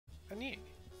neat.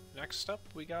 Next up,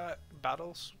 we got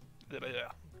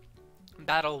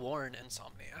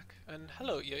Battleworn-Insomniac. And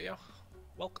hello, Yo-Yo.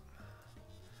 Welcome.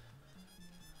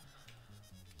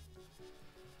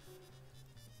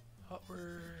 What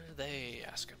were they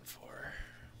asking for?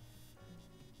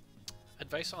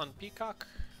 Advice on Peacock?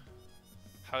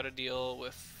 How to deal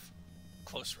with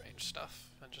close range stuff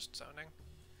and just zoning.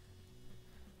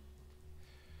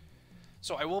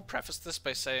 So I will preface this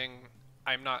by saying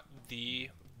I'm not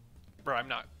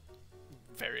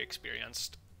very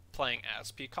experienced playing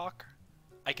as Peacock.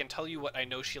 I can tell you what I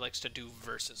know she likes to do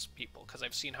versus people, because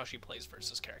I've seen how she plays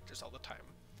versus characters all the time.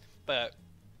 But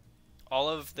all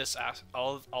of this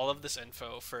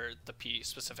info for the P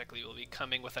specifically will be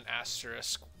coming with an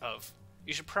asterisk of,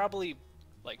 you should probably,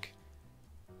 like,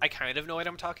 I kind of know what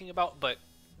I'm talking about, but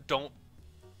don't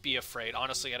be afraid.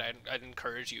 Honestly, I'd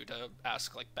encourage you to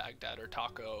ask like Baghdad or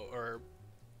Taco or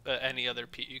any other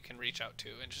P you can reach out to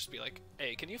and just be like,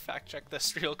 hey, can you fact check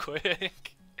this real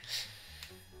quick?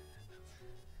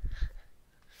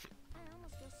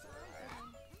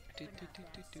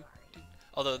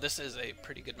 Although this is a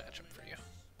pretty good matchup for you.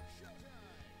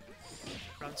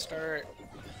 Round start.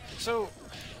 So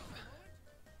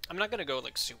I'm not gonna go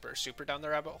like super down the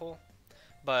rabbit hole,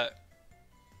 but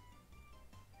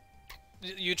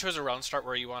you chose a round start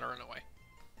where you want to run away.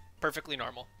 Perfectly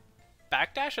normal.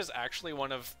 Backdash is actually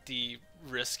one of the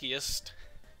riskiest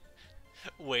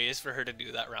ways for her to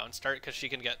do that round start, because she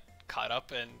can get caught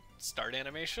up in start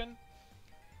animation.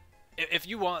 If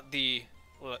you want the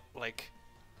like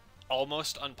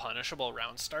almost unpunishable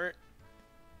round start,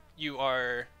 you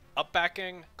are up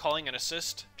backing, calling an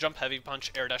assist, jump heavy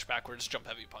punch, air dash backwards, jump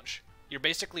heavy punch. You're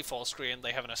basically full screen.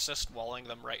 They have an assist walling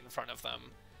them right in front of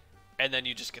them, and then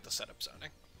you just get the setup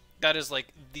zoning. That is like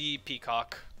the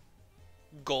Peacock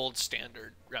gold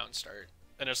standard round start,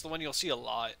 and it's the one you'll see a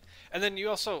lot. And then you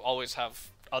also always have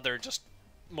other just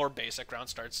more basic round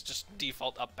starts, just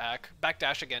default up back.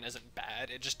 Backdash again isn't bad,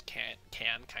 it just can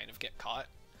kind of get caught.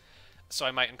 So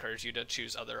I might encourage you to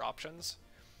choose other options.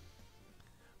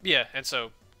 Yeah, and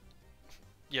so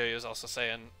Yo-Yo's also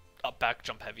saying up back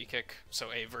jump heavy kick,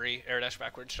 so Avery, air dash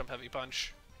backwards jump heavy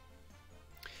punch.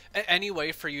 Any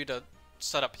way for you to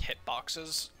set up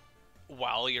hitboxes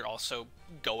while you're also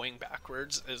going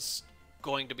backwards is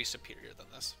going to be superior than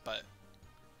this, but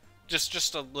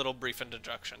just a little brief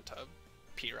introduction to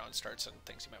P round starts and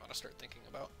things you might want to start thinking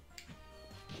about.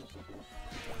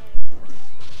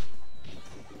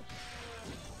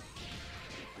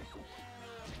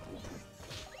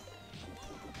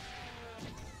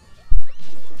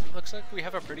 Looks like we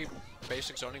have a pretty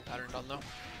basic zoning pattern done though.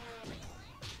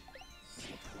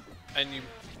 And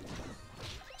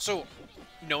so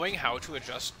knowing how to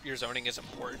adjust your zoning is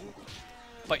important,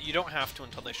 but you don't have to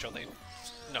until they show they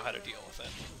know how to deal with it.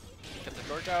 Get the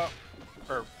George out,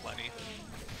 or Lenny.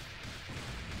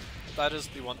 That is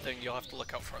the one thing you'll have to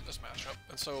look out for in this matchup.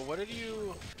 And so what did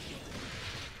you...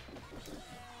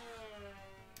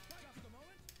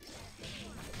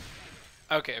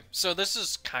 Okay, so this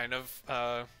is kind of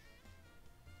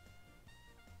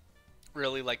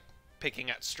really like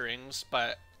picking at strings,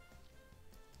 but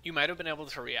you might have been able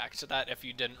to react to that if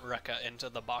you didn't Rekka into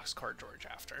the boxcar George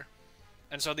after.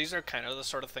 And so these are kind of the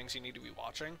sort of things you need to be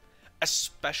watching,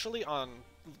 especially on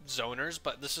zoners,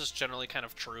 but this is generally kind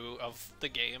of true of the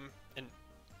game in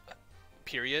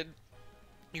period.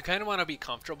 You kind of want to be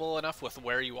comfortable enough with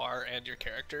where you are and your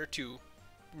character to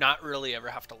not really ever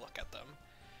have to look at them.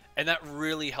 And that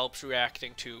really helps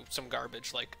reacting to some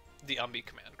garbage like the Umbi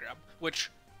command grab, which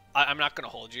I'm not going to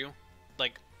hold you.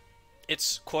 Like,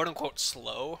 it's quote-unquote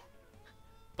slow,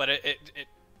 but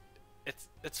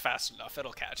it's fast enough.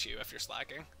 It'll catch you if you're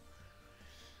slacking.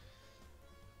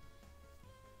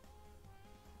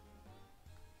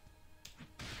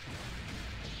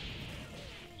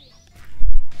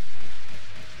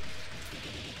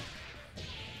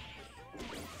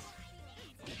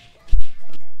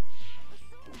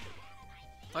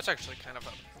 That's actually kind of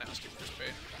a nasty first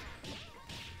bait.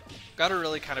 Gotta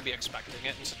really kind of be expecting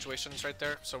it in situations right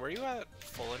there. So were you at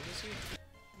full Indizzy?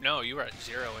 No, you were at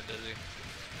 0 Indizzy.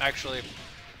 Actually,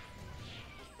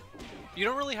 you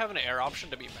don't really have an air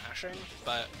option to be mashing,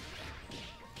 but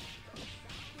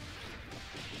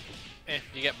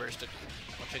you get bursted.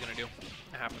 What you gonna do?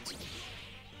 It happens.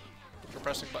 We're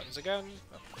pressing buttons again.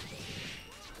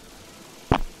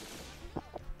 Oh.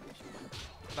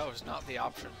 That was not the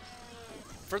option.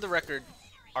 For the record,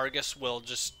 Argus will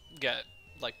just get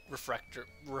like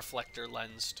reflector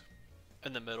lensed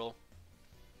in the middle.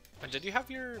 And did you have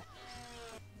your...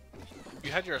 You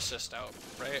had your assist out,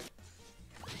 right?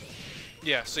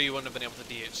 Yeah, so you wouldn't have been able to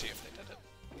DHC if they did it.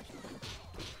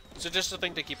 So just a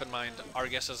thing to keep in mind,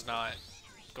 Argus is not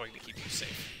going to keep you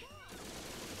safe.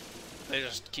 They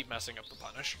just keep messing up the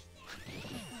punish.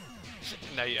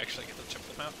 Now you actually get to chip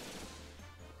them out.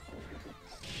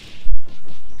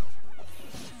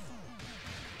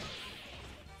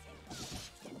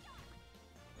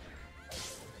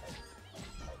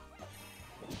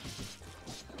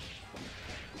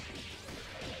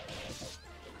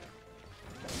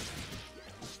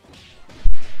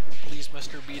 Please,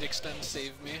 Mr. Beat Extend,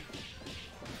 save me.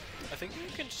 I think you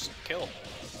can just kill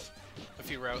if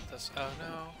you route this. Oh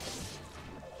no.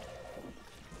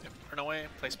 Yep, run away,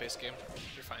 play space game.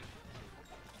 You're fine.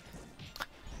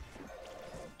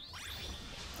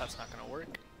 That's not gonna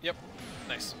work. Yep,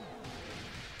 nice.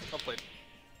 Well played.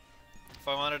 If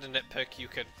I wanted to nitpick, you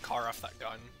could car off that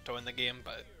gun to win the game,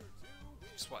 but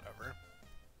just whatever.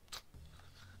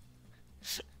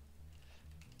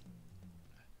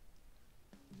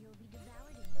 You'll be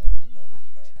devoured in one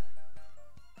bite.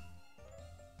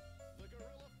 The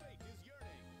gorilla fate is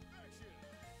yearning.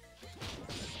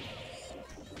 Action!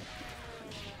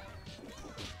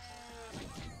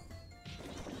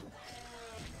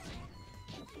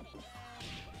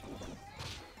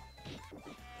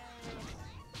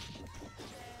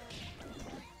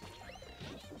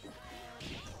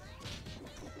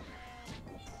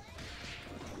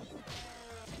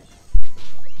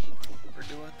 We're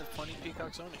doing the funny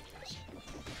peacock zoning.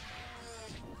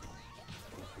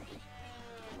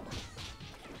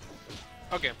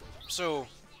 Okay, so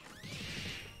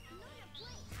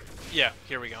yeah,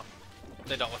 here we go.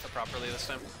 They dealt with it properly this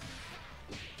time.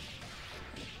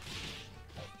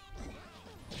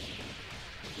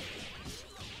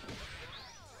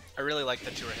 I really like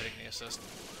that you were hitting the assist.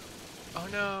 Oh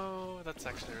no, that's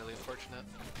actually really unfortunate.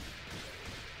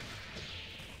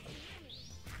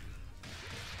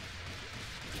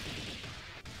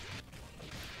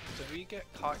 Did we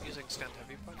get caught using stand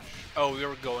heavy punch? Oh, we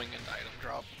were going into item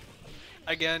drop.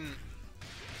 Again,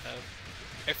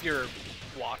 if you're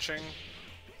watching,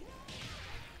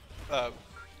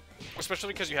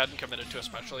 especially because you hadn't committed to a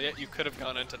special yet, you could have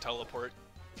gone into teleport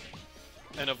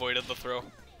and avoided the throw.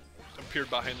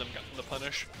 Appeared behind them, gotten the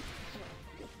punish.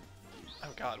 Oh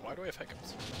god, why do I have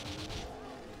hiccups?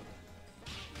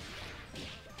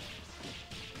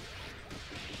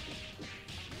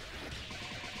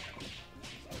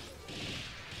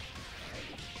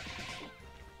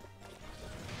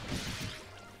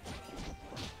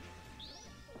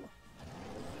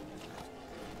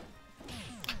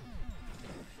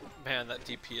 Man, that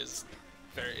DP is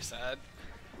very sad.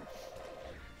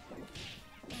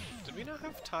 Did we not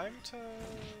have time to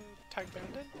tag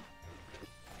Bandit?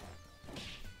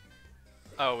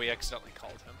 Oh, we accidentally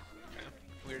called him. Okay,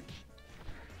 weird.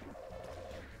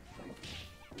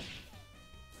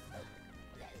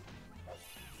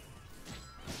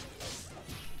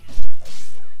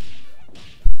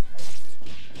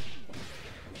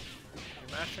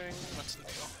 You're mashing? What's the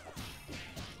deal?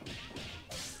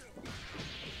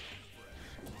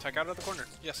 Tag out of the corner.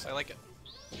 Yes, I like it.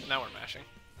 Now we're mashing.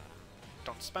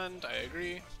 Don't spend, I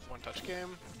agree. One touch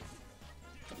game.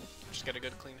 Just get a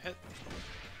good clean hit.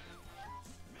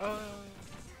 No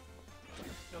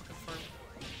confirm.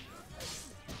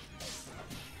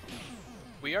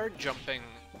 We are jumping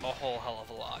a whole hell of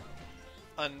a lot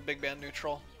on Big Band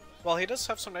Neutral. While he does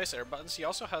have some nice air buttons, he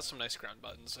also has some nice ground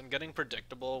buttons, and getting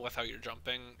predictable with how you're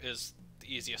jumping is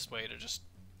the easiest way to just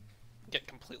get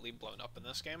completely blown up in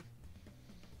this game.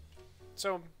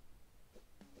 So,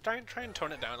 try and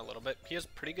tone it down a little bit. He has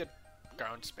pretty good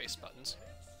ground space buttons.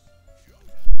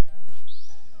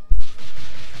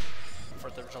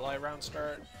 4th of July round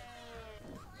start.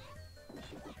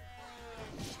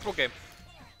 Okay.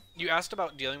 You asked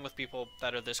about dealing with people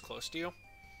that are this close to you.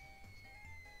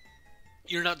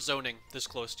 You're not zoning this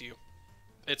close to you.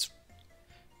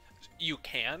 You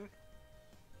can.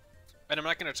 And I'm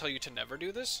not going to tell you to never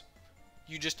do this.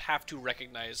 You just have to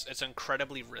recognize it's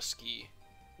incredibly risky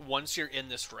once you're in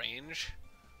this range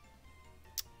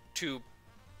to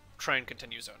try and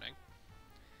continue zoning.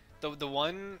 The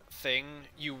one thing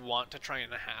you want to try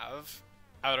and have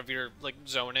out of your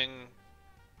zoning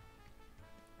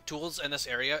tools in this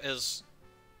area is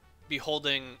be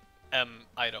holding M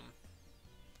item.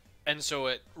 And so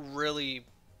it really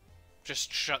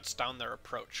just shuts down their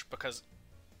approach, because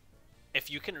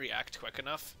if you can react quick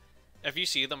enough, if you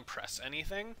see them press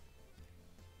anything,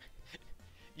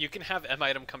 you can have M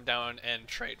item come down and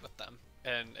trade with them,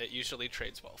 and it usually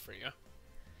trades well for you.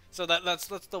 So that's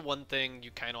the one thing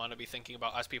you kind of want to be thinking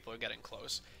about as people are getting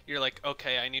close. You're like,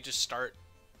 okay, I need to start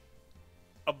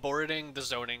aborting the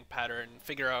zoning pattern,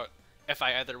 figure out if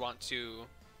I either want to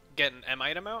get an M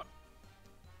item out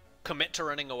commit to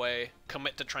running away,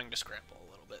 commit to trying to scramble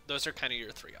a little bit. Those are kind of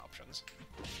your three options.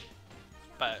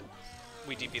 But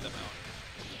we DP them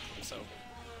out. So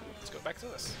let's go back to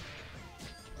this.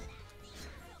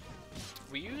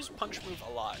 We use punch move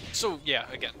a lot. So yeah,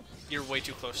 again, you're way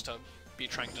too close to be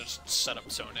trying to just set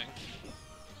up zoning.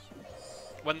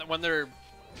 When they're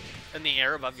in the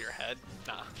air above your head,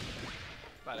 nah,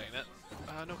 that ain't it.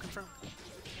 No confirm.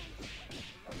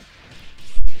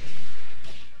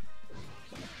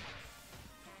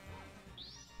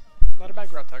 Not a bad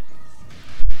grot tug.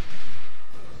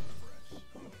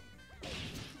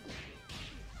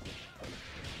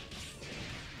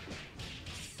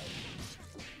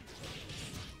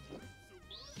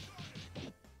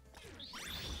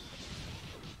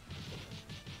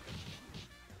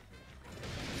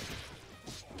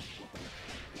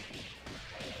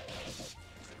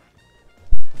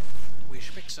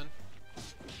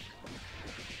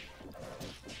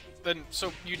 Then,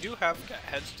 so you do have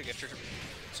heads to get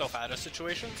yourself out of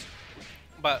situations,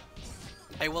 but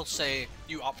I will say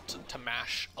you opt to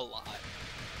mash a lot.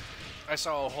 I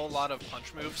saw a whole lot of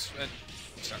punch moves, and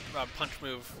punch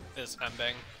move is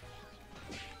Mbang,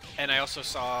 and I also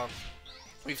saw,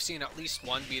 we've seen at least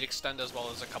one beat extend as well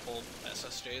as a couple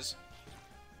SSJs.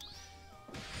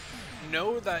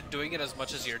 Know that doing it as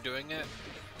much as you're doing it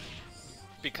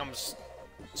becomes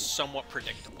somewhat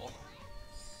predictable,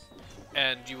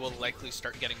 and you will likely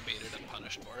start getting baited and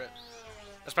punished for it.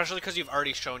 Especially because you've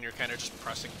already shown you're kind of just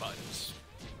pressing buttons.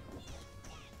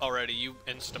 Already, you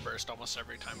insta-burst almost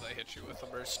every time they hit you with a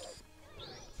burst.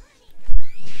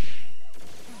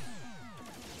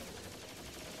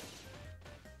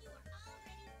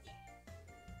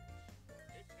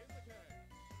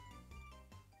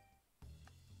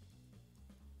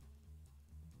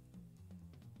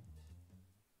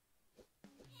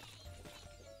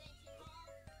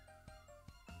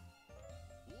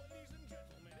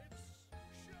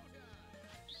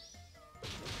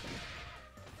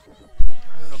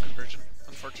 No conversion,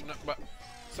 unfortunate, but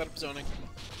setup zoning.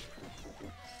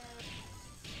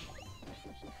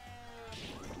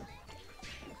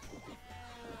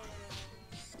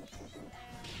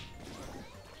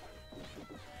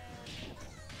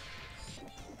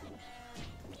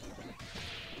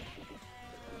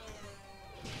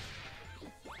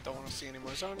 Don't want to see any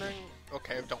more zoning.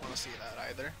 Okay, don't want to see that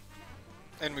either.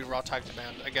 And we raw tag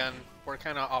demand. Again, we're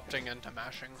kind of opting into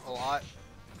mashing a lot.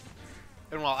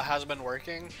 And while it has been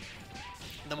working,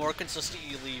 the more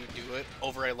consistently you do it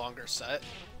over a longer set,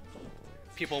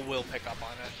 people will pick up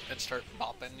on it and start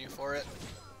bopping you for it.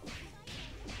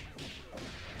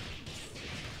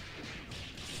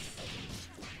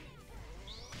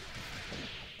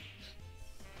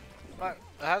 But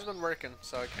it has been working,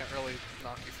 so I can't really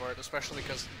knock you for it, especially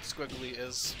because Squiggly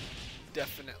is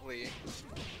definitely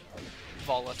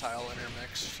volatile in her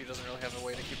mix. She doesn't really have a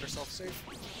way to keep herself safe.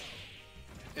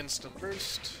 Instant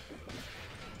burst.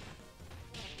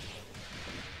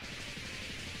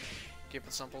 Keep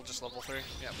it simple, just level 3.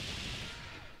 Yep.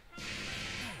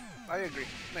 I agree.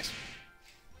 Nice.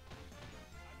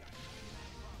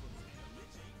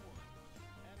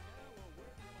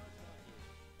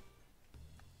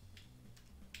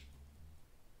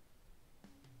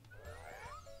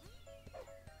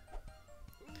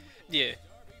 Yeah.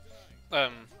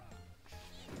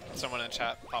 Someone in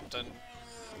chat popped in.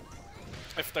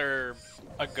 If they're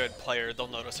a good player, they'll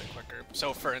notice it quicker.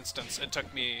 So, for instance, it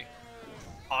took me,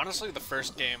 honestly, the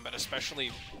first game, but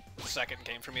especially the second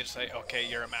game, for me to say, okay,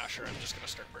 you're a masher, I'm just going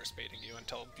to start burst baiting you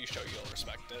until you show you'll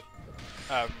respect it.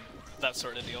 That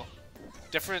sort of deal.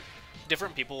 Different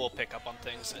people will pick up on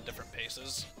things at different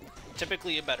paces.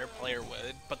 Typically, a better player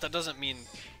would, but that doesn't mean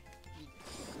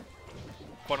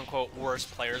quote-unquote worse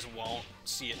players won't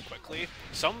see it quickly.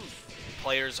 Some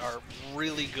players are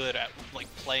really good at like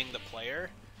playing the player.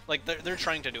 Like they're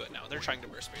trying to do it now. They're trying to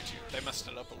burst bait you. They messed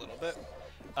it up a little bit,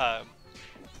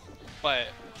 but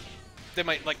they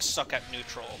might like suck at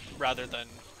neutral rather than,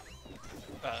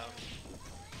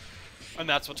 and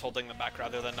that's what's holding them back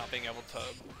rather than not being able to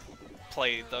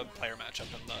play the player matchup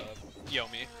in the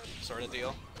Yomi sort of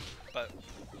deal. But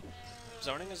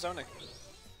zoning is zoning.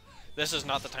 This is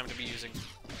not the time to be using.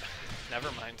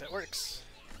 Never mind, it works.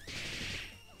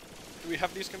 Do we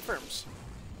have these confirms?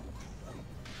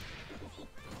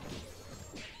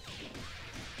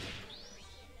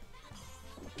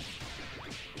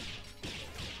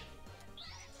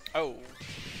 Oh,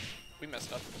 we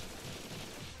messed up.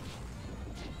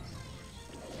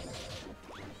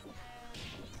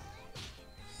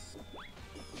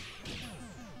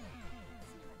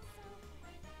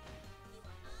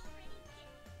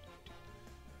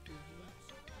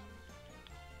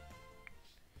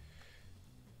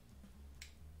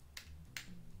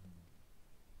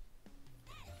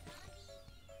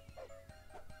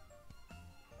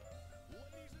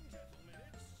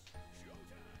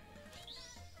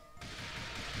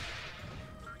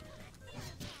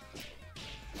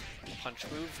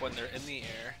 launch move when they're in the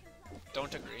air.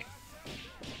 Don't agree.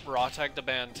 Raw tag the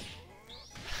band.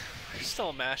 We're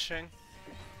still mashing.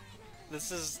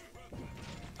 This is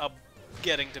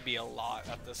getting to be a lot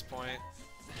at this point.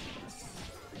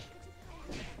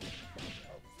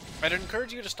 I'd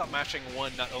encourage you to stop mashing,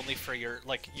 one, not only for your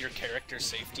character's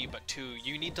safety, but two,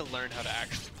 you need to learn how to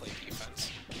actually play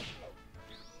defense.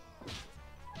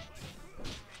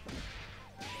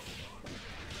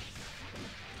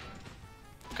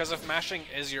 Because if mashing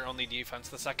is your only defense,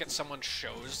 the second someone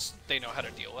shows they know how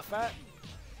to deal with that,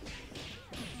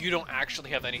 you don't actually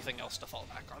have anything else to fall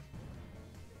back on.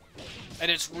 And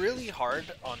it's really hard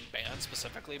on Ban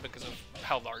specifically because of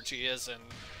how large he is, and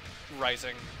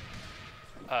rising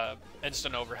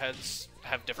instant overheads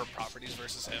have different properties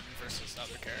versus him versus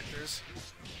other characters.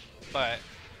 But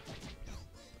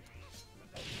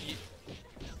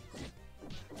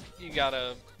you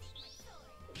gotta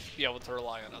be able to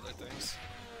rely on other things.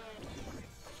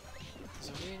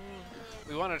 Zooming.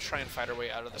 We want to try and fight our way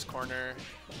out of this corner.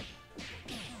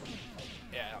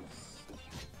 Yeah.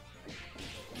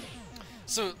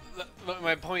 So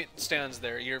my point stands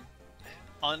there. You're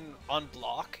on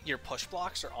block. Your push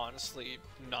blocks are honestly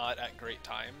not at great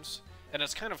times, and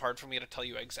it's kind of hard for me to tell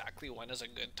you exactly when is a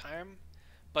good time.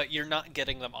 But you're not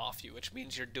getting them off you, which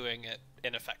means you're doing it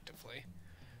ineffectively.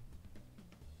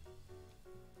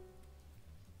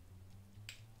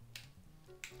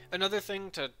 Another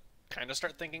thing to kind of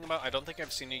start thinking about, I don't think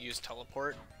I've seen you use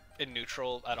teleport in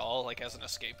neutral at all, like as an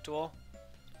escape tool.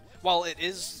 While it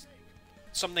is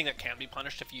something that can be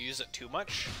punished if you use it too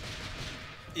much,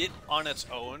 it on its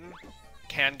own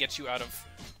can get you out of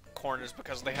corners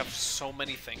because they have so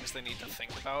many things they need to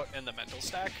think about in the mental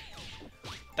stack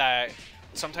that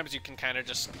sometimes you can kind of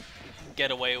just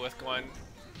get away with going,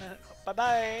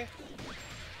 bye-bye.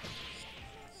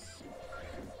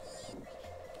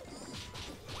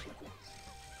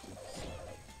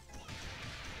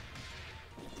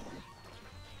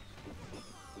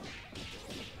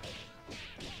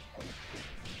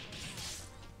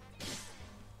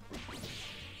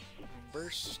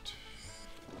 Burst.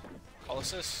 Call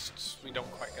assist. We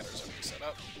don't quite get our zoning set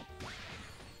up.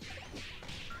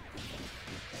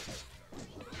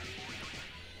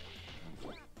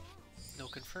 No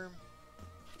confirm.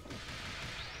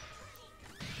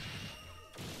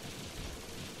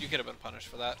 You could have been punished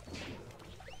for that.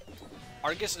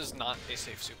 Argus is not a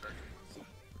safe super.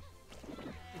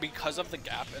 Because of the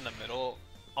gap in the middle,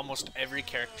 almost every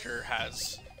character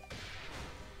has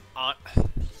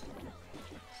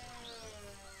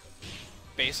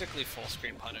basically full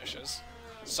screen punishes.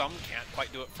 Some can't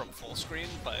quite do it from full screen,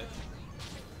 but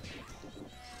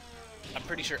I'm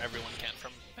pretty sure everyone can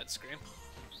from mid screen.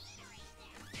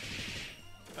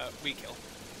 We kill.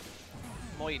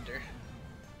 Moider.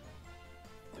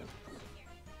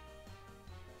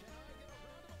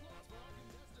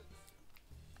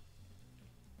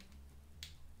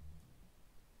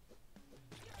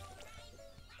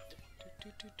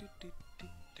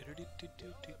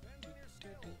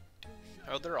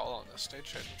 Oh, they're all on this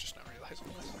stage. I'm just not realizing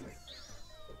this.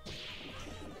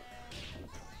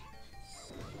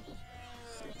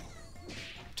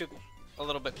 A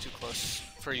little bit too close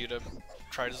for you to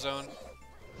try to zone.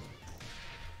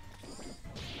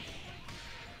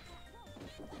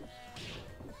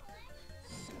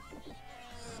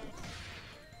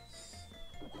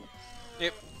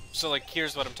 Yep. So like,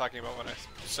 here's what I'm talking about when I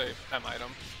say M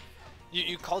item.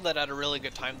 You called that at a really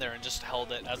good time there and just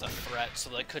held it as a threat so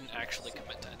they couldn't actually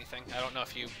commit to anything. I don't know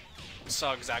if you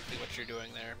saw exactly what you're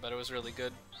doing there, but it was really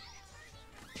good.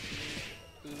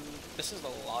 Ooh, this is a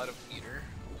lot of meter.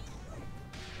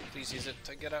 Please use it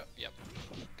to get out. Yep.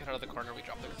 Get out of the corner, we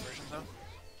drop the conversion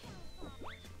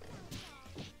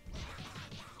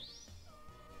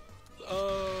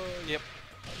though. Yep.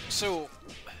 So,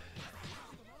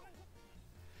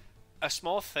 a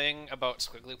small thing about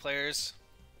squiggly players,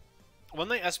 when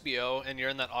they SBO and you're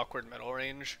in that awkward middle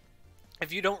range,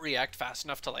 if you don't react fast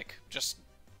enough to like just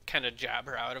kind of jab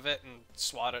her out of it and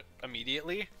swat it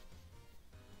immediately,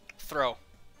 throw.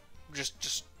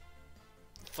 Just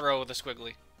throw the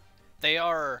squiggly. They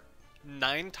are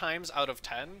 9 times out of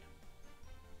 10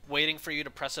 waiting for you to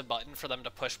press a button for them to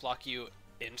push block you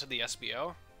into the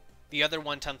SBO. The other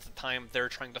 1/10 of the time, they're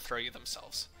trying to throw you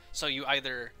themselves. So you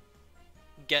either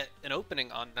get an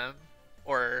opening on them,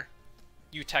 or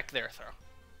you tech their throw.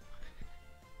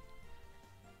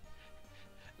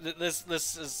 This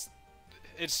is,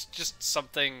 it's just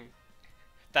something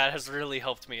that has really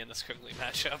helped me in this squiggly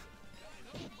matchup.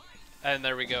 And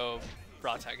there we go,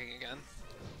 raw tagging again.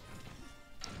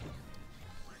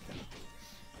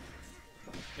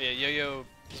 Yeah, Yo-Yo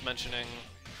was mentioning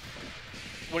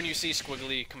when you see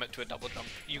Squiggly commit to a double jump,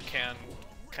 you can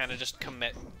kind of just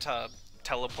commit to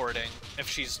teleporting if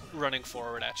she's running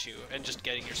forward at you and just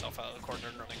getting yourself out of the corner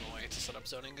and running away to set up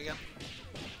zoning again.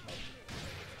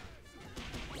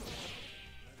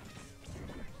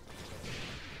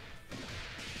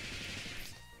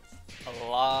 A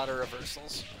lot of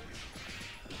reversals.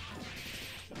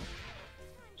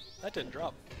 That didn't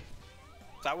drop.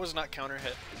 That was not counter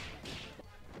hit.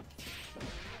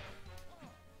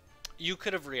 You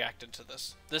could have reacted to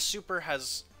this. This super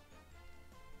has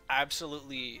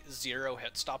absolutely zero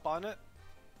hit stop on it.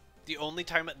 The only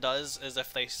time it does is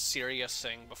if they serious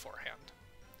sing beforehand.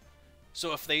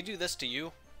 So if they do this to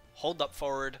you, hold up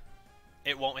forward,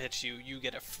 it won't hit you, you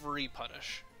get a free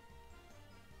punish.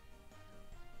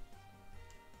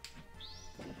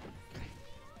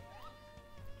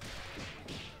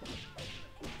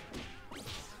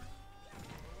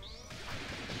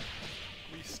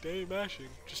 We stay mashing.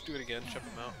 Just do it again, chip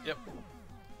him out. Yep.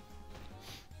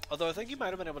 Although I think you might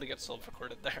have been able to get silver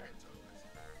corded there.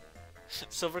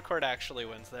 Silver cord actually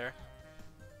wins there.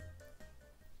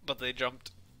 But they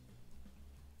jumped.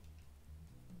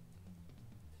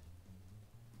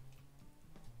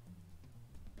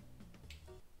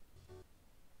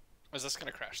 Is this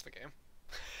gonna crash the game?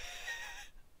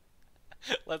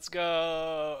 Let's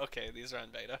go! Okay, these are on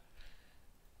beta.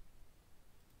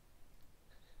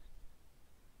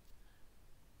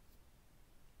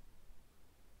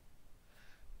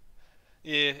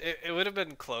 Yeah, it would have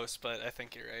been close, but I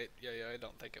think you're right. Yeah, I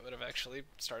don't think it would have actually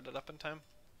started up in time.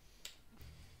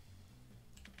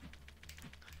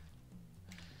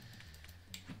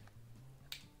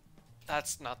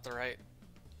 That's not the right.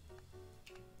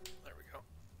 There we go.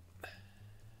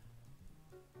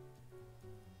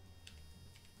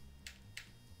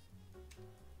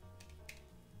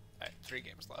 Alright, 3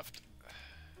 games left.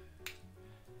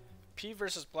 P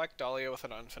versus Black Dahlia with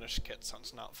an unfinished kit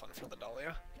sounds not fun for the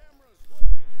Dahlia.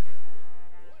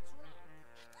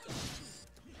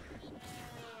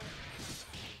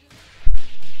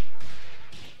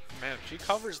 Man, she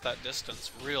covers that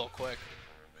distance real quick.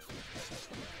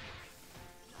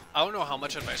 I don't know how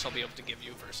much advice I'll be able to give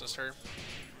you versus her,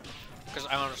 because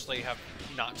I honestly have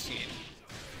not seen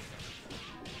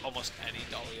almost any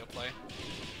Dahlia play.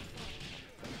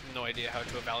 No idea how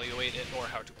to evaluate it or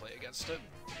how to play against it.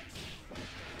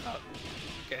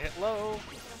 Get hit low.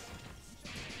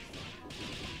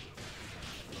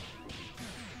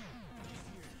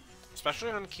 Especially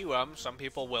on QM, some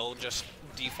people will just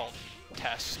default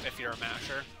test if you're a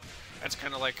masher. It's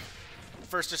kind of like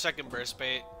first or second burst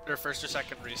bait, or first or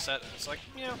second reset. It's like,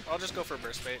 yeah, I'll just go for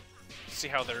burst bait. See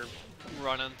how they're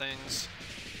running things.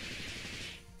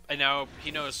 And now he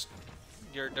knows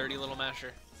you're a dirty little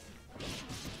masher.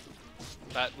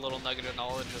 That little nugget of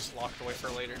knowledge is locked away for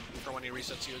later, for when he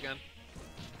resets you again.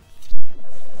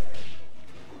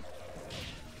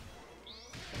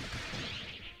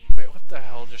 Wait, what the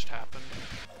hell just happened?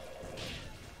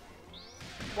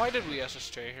 Why did we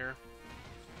SSJ here?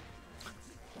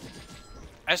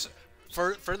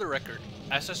 For the record,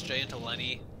 SSJ into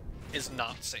Lenny is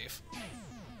not safe.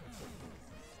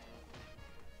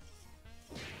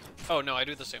 Oh no, I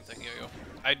do the same thing, Yo-Yo.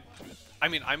 I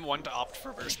mean, I'm one to opt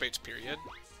for burst baits, period.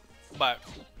 But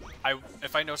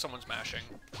if I know someone's mashing,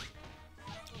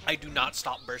 I do not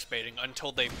stop burst baiting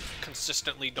until they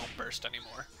consistently don't burst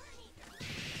anymore.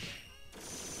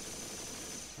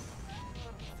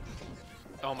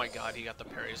 Oh my god, he got the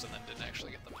parries and then didn't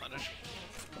actually get the punish.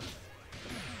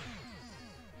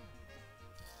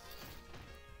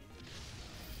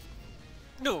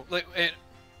 No, like,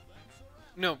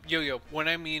 no, Yo-Yo, when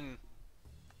I mean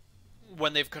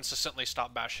when they've consistently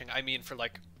stopped bashing, I mean for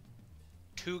like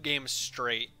 2 games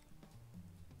straight,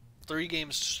 3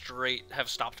 games straight have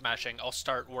stopped mashing, I'll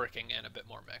start working in a bit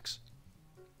more mix.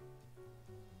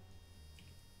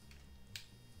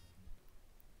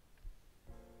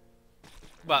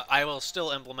 But I will still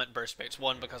implement burst baits.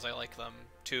 1, because I like them.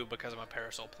 2, because I'm a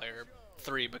Parasol player.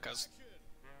 3, because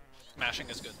mashing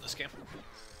is good in this game.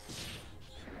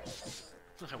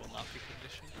 I will not be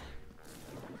conditioned.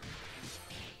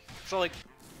 So, like,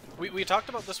 we talked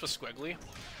about this with Squiggly.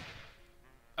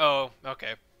 Oh,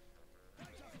 okay.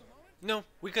 No,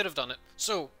 we could have done it.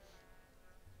 So,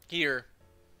 here,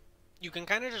 you can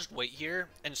kind of just wait here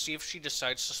and see if she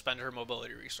decides to spend her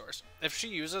mobility resource. If she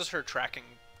uses her tracking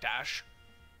dash,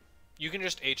 you can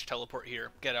just H teleport here,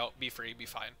 get out, be free, be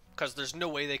fine. Because there's no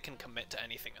way they can commit to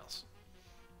anything else.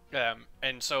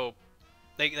 And so,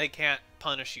 they can't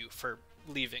punish you for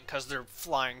leaving, because they're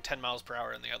flying 10 miles per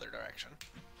hour in the other direction.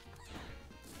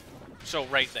 So,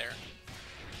 right there.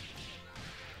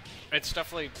 It's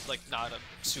definitely like not a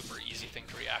super easy thing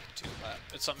to react to, but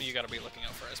it's something you gotta be looking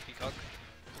out for as Peacock.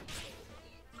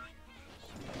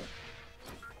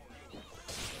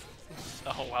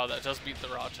 Oh wow, that does beat the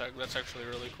raw tag. That's actually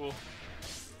really cool.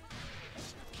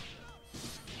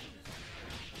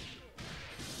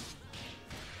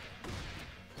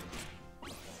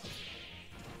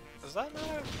 Is that not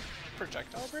a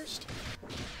projectile burst?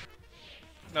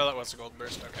 No, that was a gold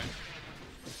burst, okay.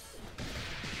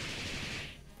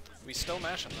 We still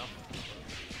mash him though.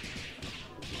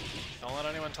 Don't let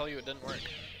anyone tell you it didn't work.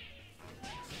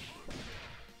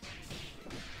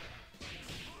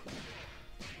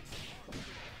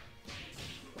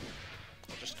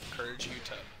 I'll just encourage you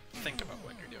to think about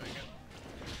when you're doing it.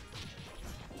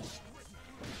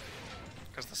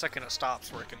 Because the second it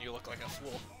stops working, you look like a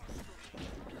fool.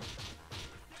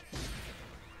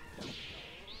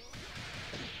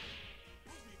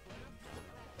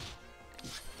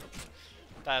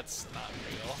 That's not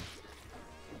real.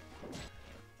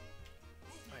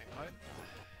 Wait, what?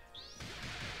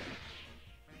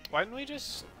 Why didn't we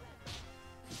just...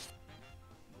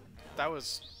 That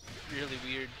was really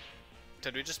weird.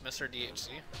 Did we just miss our DHC?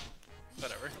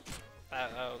 Whatever.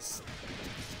 That was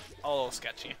a little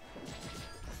sketchy.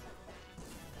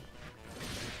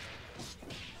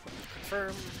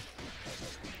 Confirm.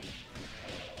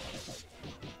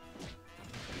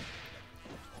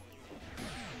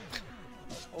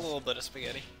 A little bit of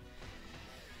spaghetti.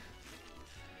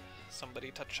 Somebody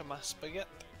touch my spaghetti.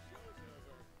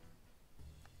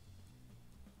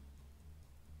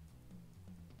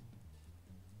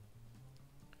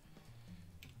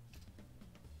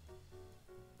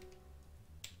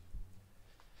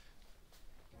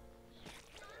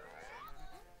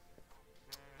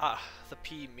 Ah, the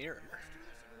P mirror.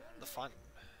 The fun.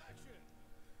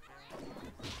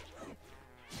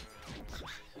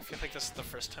 I feel like this is the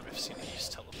first time I've seen it use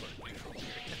teleport neutral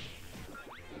period.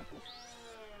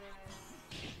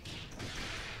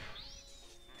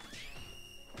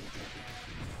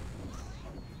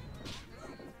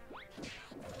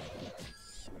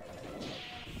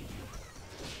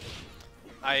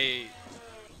 I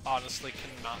honestly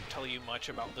cannot tell you much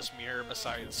about this mirror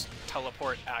besides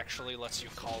teleport actually lets you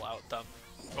call out them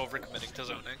overcommitting to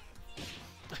zoning.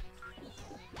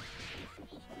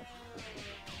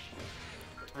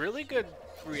 Really good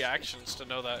reactions to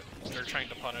know that they're trying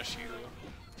to punish you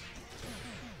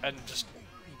and just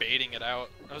baiting it out.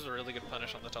 That was a really good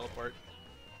punish on the teleport.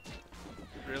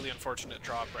 Really unfortunate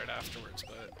drop right afterwards,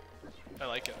 but I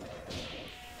like it.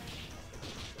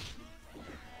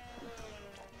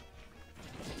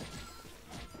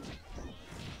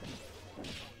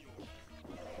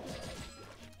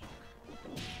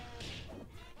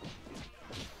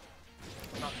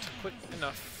 Not quick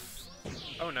enough.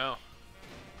 Oh no.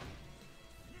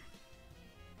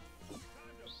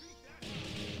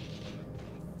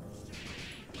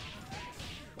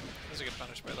 A good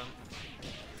punish by them.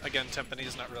 Again, Timpani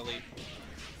is not really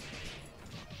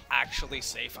actually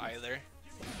safe either.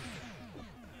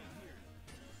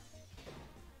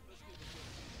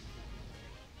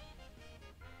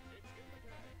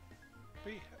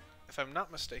 Wait, if I'm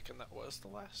not mistaken, that was the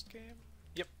last game?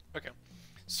 Yep, okay.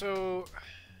 So,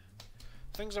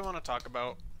 things I want to talk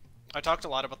about. I talked a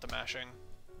lot about the mashing.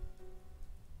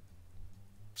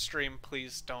 Stream,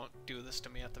 please don't do this to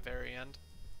me at the very end.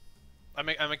 I'm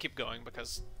gonna keep going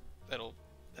because it'll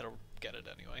get it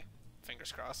anyway. Fingers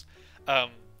crossed.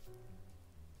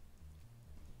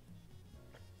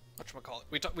 Whatchamacallit?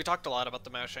 We talked a lot about the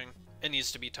mashing. It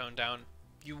needs to be toned down.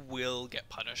 You will get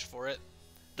punished for it.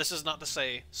 This is not to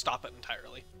say stop it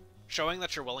entirely. Showing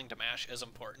that you're willing to mash is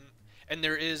important, and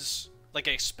there is like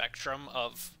a spectrum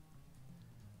of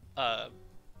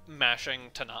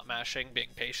mashing to not mashing, being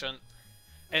patient,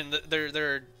 and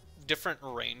there are different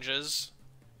ranges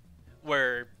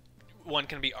where one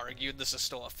can be argued this is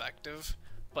still effective,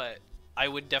 but I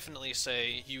would definitely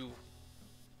say you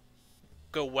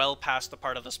go well past the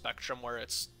part of the spectrum where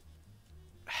it's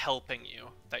helping you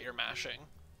that you're mashing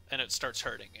and it starts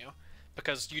hurting you,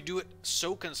 because you do it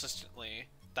so consistently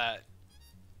that,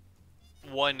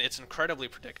 one, it's incredibly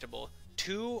predictable,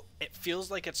 two, it feels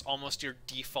like it's almost your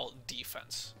default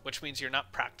defense, which means you're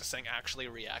not practicing actually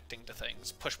reacting to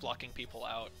things, push blocking people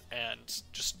out, and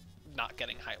just not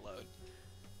getting high load,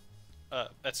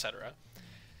 etc.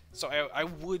 So I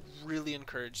would really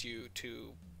encourage you to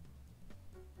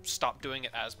stop doing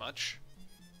it as much,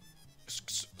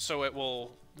 so it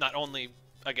will not only,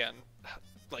 again,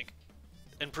 like,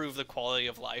 improve the quality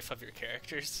of life of your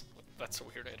characters. That's a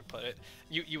weird way to put it.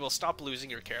 You will stop losing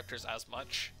your characters as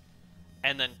much,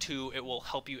 and then two, it will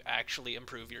help you actually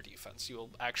improve your defense. You will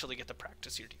actually get to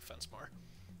practice your defense more.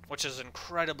 which is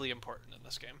incredibly important in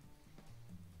this game.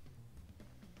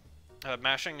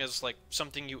 Mashing is like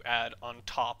something you add on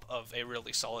top of a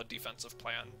really solid defensive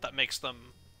plan that makes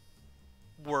them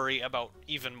worry about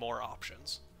even more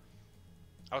options.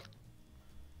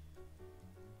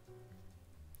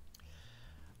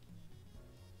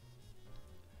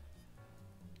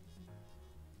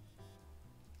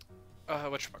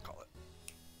 Whatchamacallit.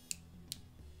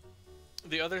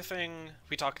 The other thing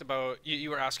we talked about, you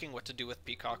were asking what to do with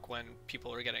Peacock when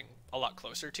people are getting a lot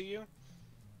closer to you.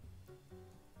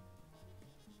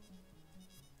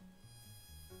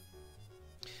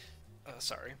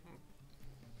 Sorry.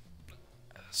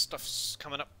 Stuff's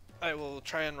coming up. I will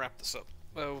try and wrap this up.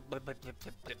 Oh,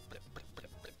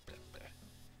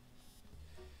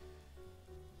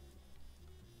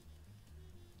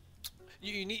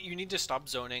 you need to stop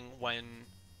zoning when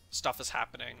stuff is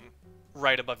happening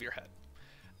right above your head.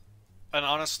 And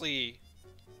honestly,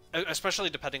 especially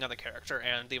depending on the character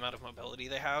and the amount of mobility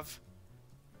they have,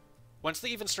 once they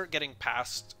even start getting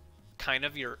past kind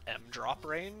of your M drop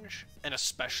range, and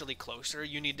especially closer,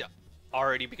 you need to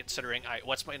already be considering,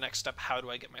 what's my next step? How do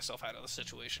I get myself out of the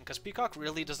situation? Because Peacock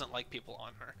really doesn't like people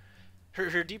on her.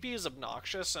 Her DP is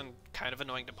obnoxious and kind of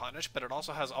annoying to punish, but it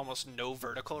also has almost no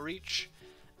vertical reach,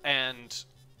 and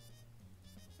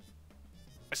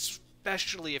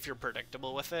especially if you're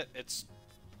predictable with it, it's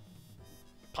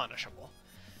punishable.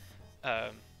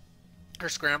 Her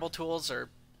scramble tools are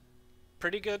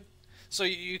pretty good. So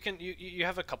you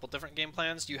have a couple different game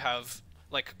plans. You have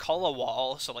like call a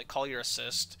wall, so like call your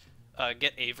assist,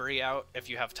 get Avery out if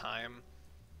you have time.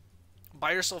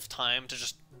 Buy yourself time to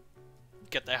just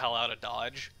get the hell out of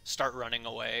dodge, start running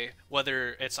away.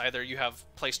 Whether it's either you have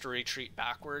place to retreat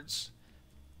backwards,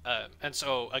 and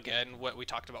so again, what we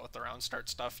talked about with the round start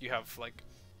stuff, you have like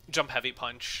jump heavy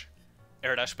punch,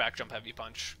 air dash back, jump heavy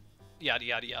punch, yada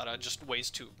yada yada, just ways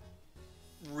to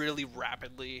really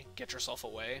rapidly get yourself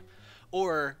away.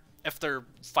 Or if they're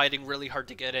fighting really hard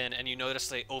to get in and you notice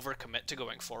they overcommit to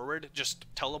going forward, just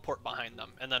teleport behind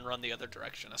them and then run the other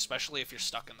direction, especially if you're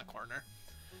stuck in the corner.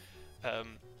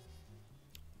 And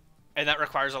that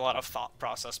requires a lot of thought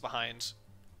process behind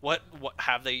what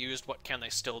have they used, what can they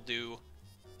still do,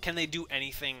 can they do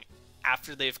anything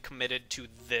after they've committed to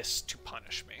this to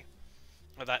punish me.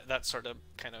 That sort of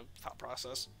kind of thought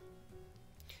process.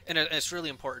 And it's really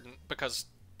important because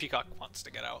Peacock wants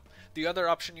to get out. The other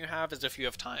option you have is if you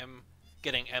have time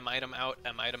getting M item out.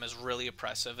 M item is really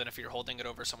oppressive, and if you're holding it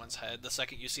over someone's head, the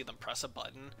second you see them press a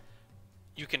button,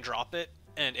 you can drop it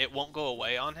and it won't go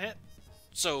away on hit.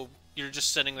 So you're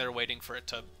just sitting there waiting for it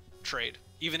to trade.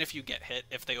 Even if you get hit,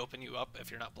 if they open you up, if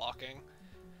you're not blocking,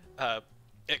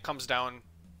 it comes down,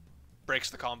 breaks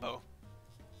the combo.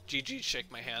 GG,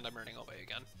 shake my hand, I'm running away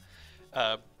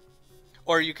again.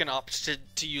 Or you can opt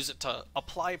to use it to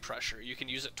apply pressure. You can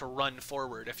use it to run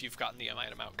forward if you've gotten the M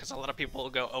item out, because a lot of people will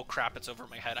go, oh crap, it's over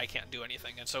my head, I can't do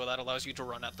anything. And so that allows you to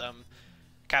run at them,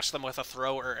 catch them with a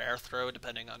throw or air throw,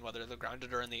 depending on whether they're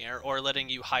grounded or in the air, or letting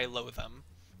you high-low them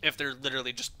if they're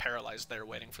literally just paralyzed there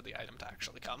waiting for the item to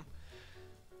actually come.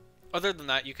 Other than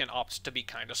that, you can opt to be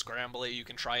kind of scrambly. You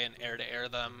can try and air-to-air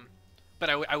them. But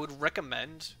I would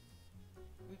recommend,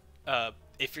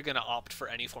 if you're going to opt for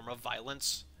any form of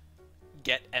violence,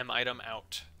 get M item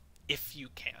out if you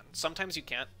can. Sometimes you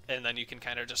can't, and then you can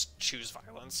kind of just choose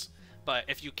violence. But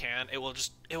if you can, it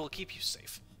will keep you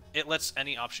safe. It lets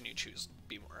any option you choose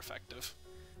be more effective.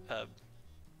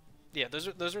 Yeah,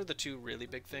 those are the two really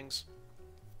big things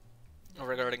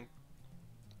regarding.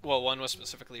 Well, one was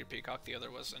specifically your Peacock, the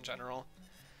other was in general.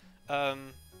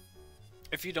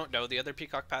 If you don't know the other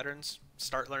Peacock patterns,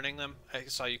 start learning them. I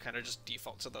saw you kind of just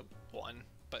default to the one,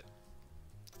 but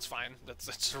it's fine.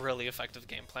 It's a really effective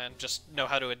game plan. Just know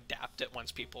how to adapt it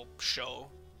once people show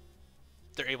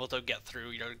they're able to get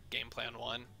through your game plan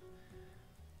one.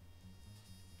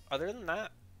 Other than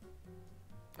that,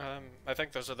 I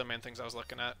think those are the main things I was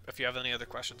looking at. If you have any other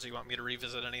questions or you want me to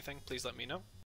revisit anything, please let me know.